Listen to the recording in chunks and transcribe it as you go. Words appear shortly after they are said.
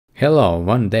Hello,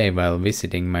 one day while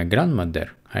visiting my grandmother,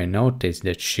 I noticed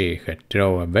that she had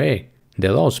thrown away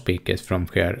the loudspeakers from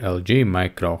her LG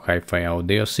Micro Hi-Fi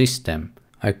Audio System.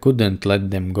 I couldn't let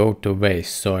them go to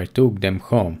waste, so I took them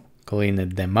home,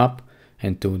 cleaned them up,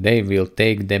 and today we'll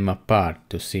take them apart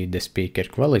to see the speaker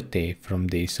quality from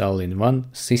these all-in-one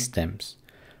systems.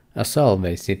 As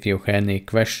always, if you have any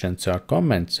questions or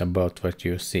comments about what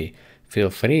you see, feel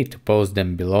free to post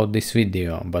them below this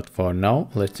video, but for now,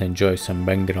 let's enjoy some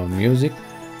background music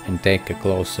and take a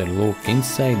closer look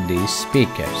inside these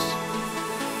speakers.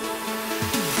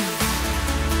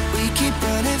 We keep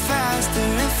running faster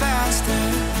and faster.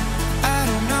 I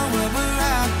don't know what we're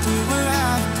after,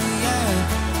 yeah.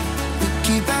 We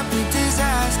keep up with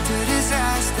disaster.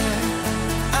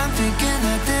 I'm thinking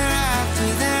that they're after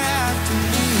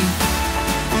me.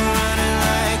 We're running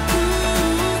like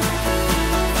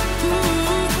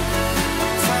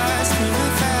faster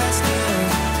and faster.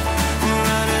 We're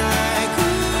running like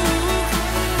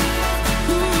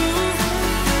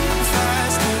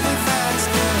faster and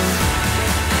faster.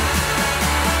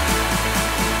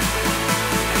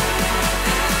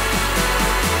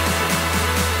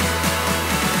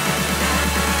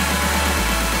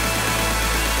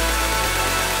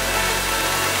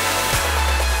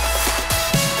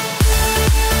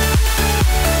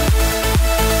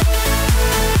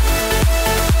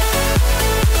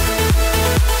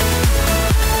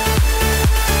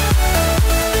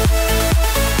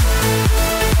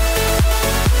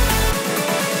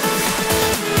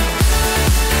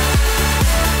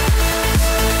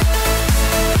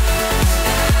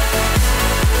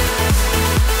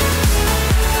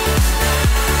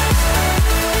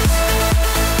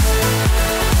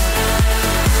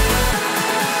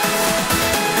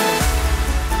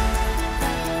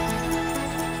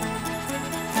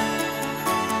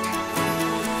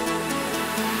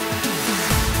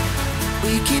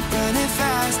 We keep running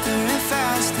faster and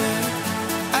faster.